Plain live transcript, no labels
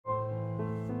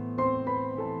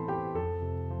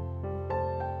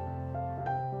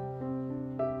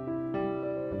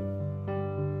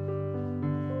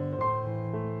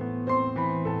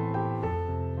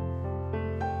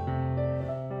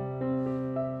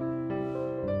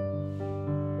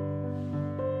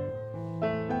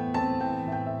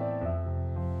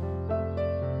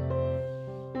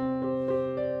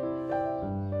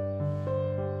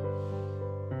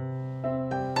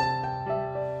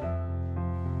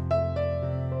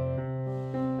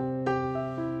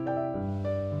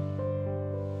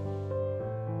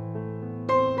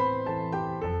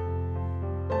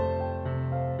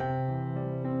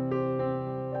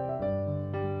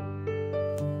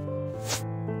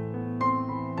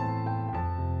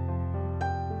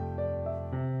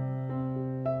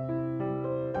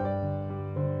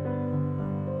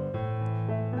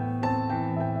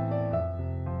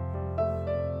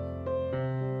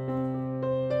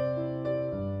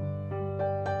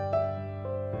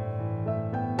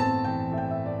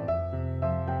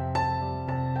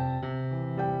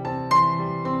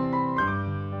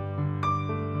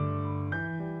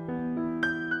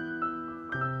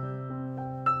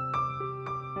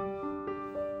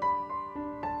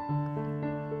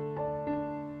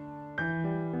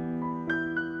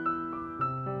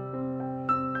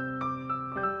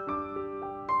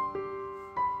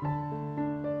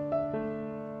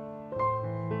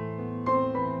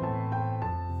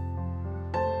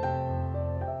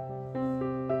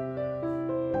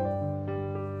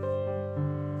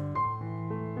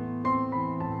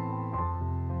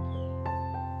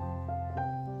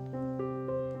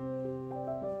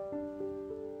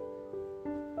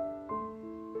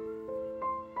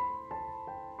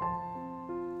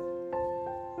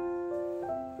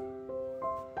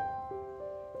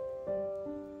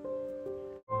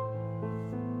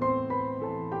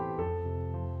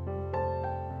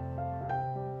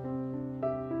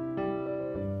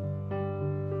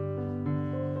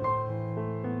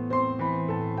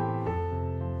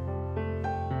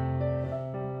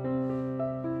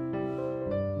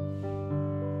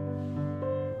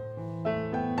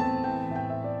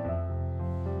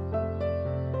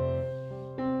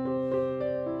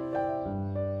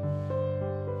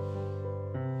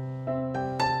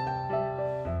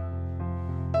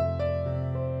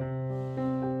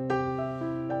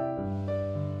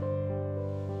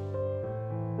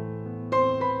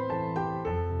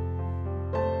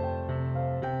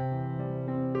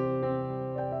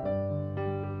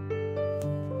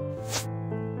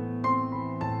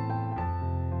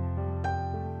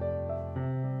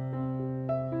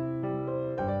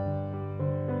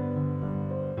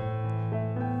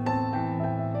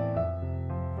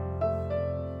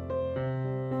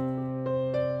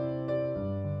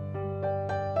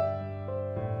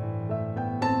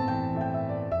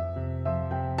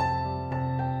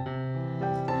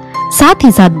साथ ही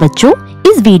साथ बच्चों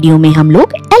इस वीडियो में हम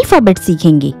लोग अल्फाबेट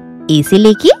सीखेंगे, ए से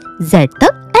लेके जेड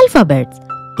तक alphabets.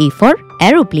 A for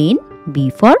aeroplane, B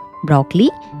for broccoli,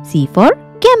 C for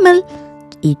camel,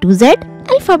 A to Z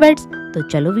alphabets. तो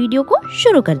चलो वीडियो को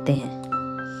शुरू करते हैं।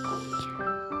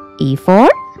 A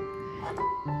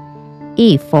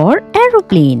for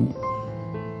aeroplane.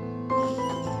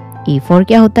 A for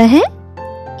क्या होता है?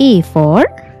 A for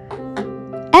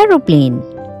aeroplane.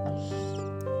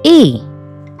 A.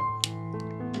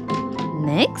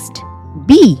 Next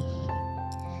B.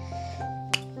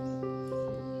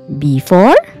 B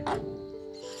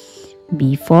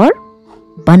for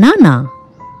banana.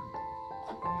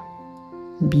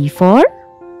 B for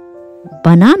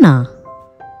banana.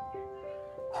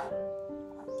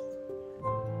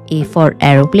 A for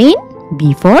aeroplane, B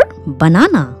for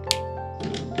banana.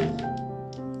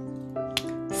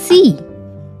 C.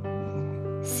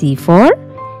 C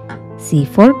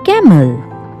for camel.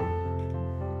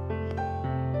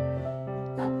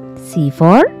 C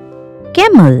for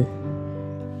camel.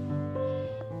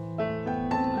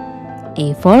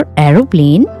 A for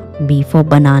aeroplane, B for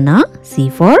banana, C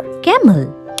for camel.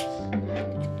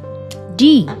 D.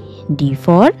 D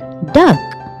for duck.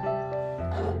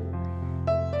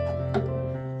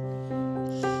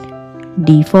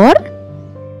 D for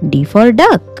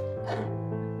duck.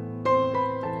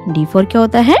 D for क्या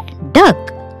होता है? duck.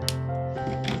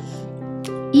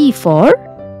 E for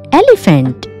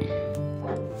elephant.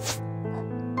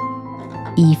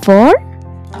 E for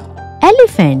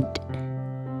elephant.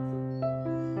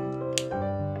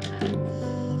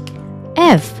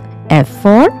 F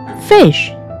for fish.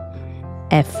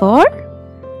 F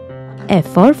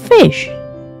for fish.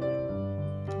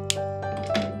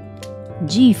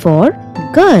 G for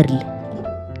girl.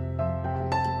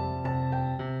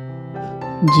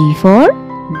 G for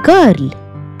girl.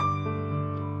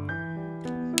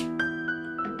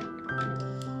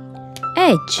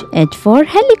 H for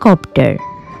helicopter.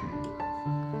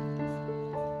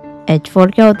 H for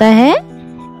क्या होता है?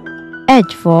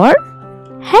 H for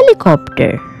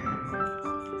helicopter.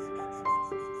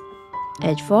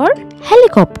 H for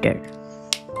helicopter.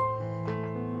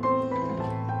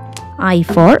 I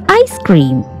for ice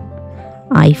cream.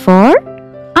 I for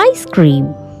ice cream.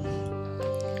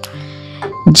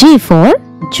 J for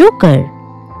joker.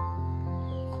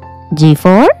 J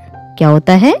for क्या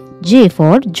होता है? J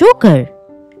for joker.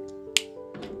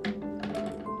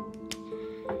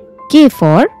 K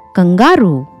for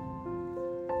kangaroo.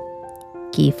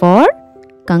 K for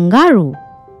kangaroo.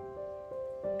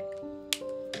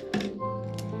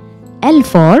 L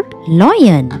for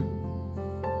lion.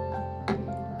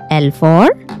 L for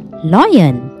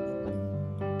lion.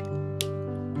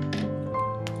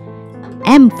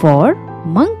 M for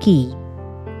monkey.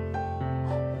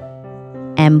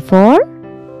 M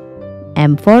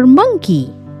for monkey.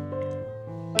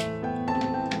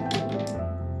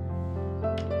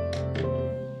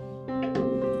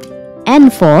 N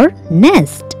for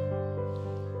nest.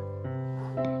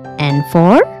 N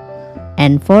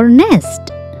for nest.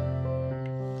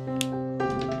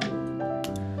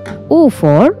 O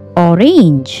for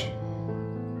orange.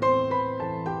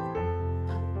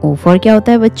 O for क्या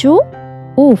होता है बच्चों?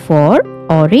 O for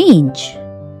orange.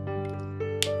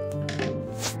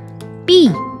 P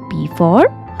for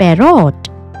parrot.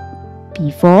 P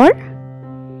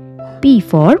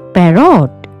for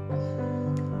parrot.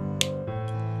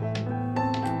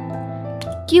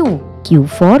 Q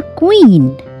for queen.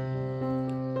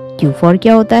 Q for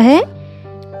क्या होता है?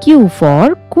 Q for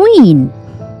queen.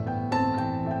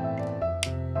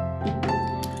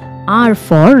 R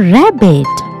for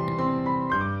rabbit.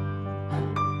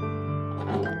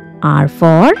 R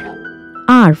for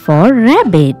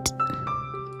rabbit.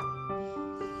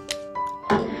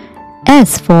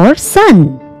 S for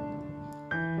sun.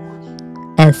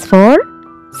 S for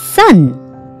sun.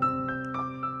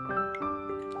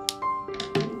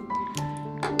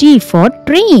 T for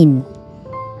train.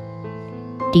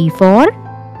 T for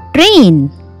train.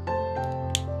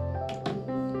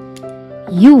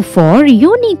 U for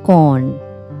unicorn.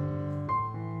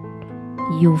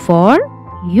 U for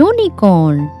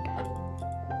unicorn.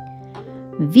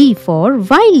 V for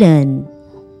violin.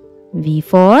 V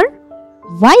for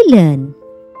violin.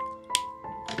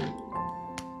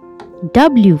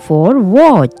 W for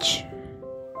watch.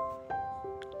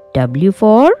 W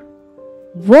for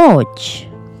watch.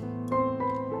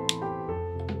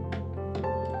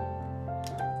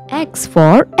 X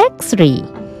for X-ray.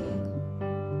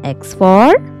 X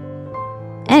for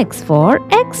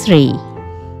X-ray.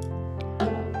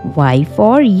 Y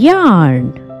for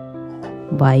yarn.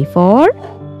 Y for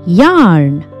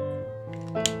yarn.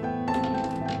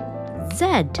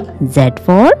 Z. Z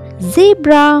for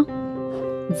zebra.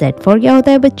 Z for क्या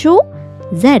होता है बच्चों?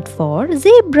 Z for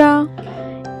zebra.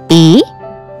 A,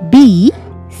 B,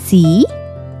 C,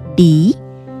 D,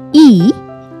 E,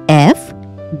 F,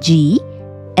 G,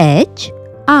 H,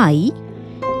 I,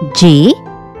 J,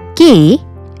 K,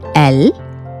 L,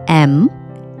 M,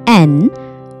 N,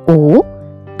 O,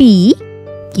 P,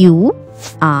 Q,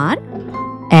 R,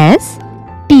 S,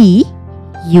 T,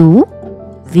 U,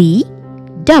 V,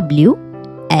 W,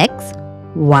 X,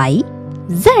 Y,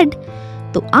 Z.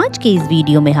 तो आज के इस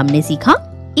video में हमने सीखा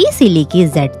A से लेके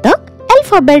Z तक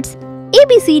अल्फाबेट्स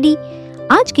ABCD।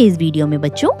 आज के इस वीडियो में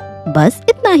बच्चों बस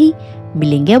इतना ही।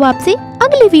 मिलेंगे अब आपसे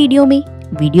अगले वीडियो में।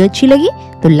 वीडियो अच्छी लगी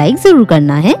तो लाइक जरूर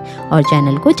करना है और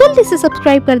चैनल को जल्दी से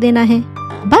सब्सक्राइब कर देना है।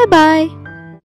 Bye bye.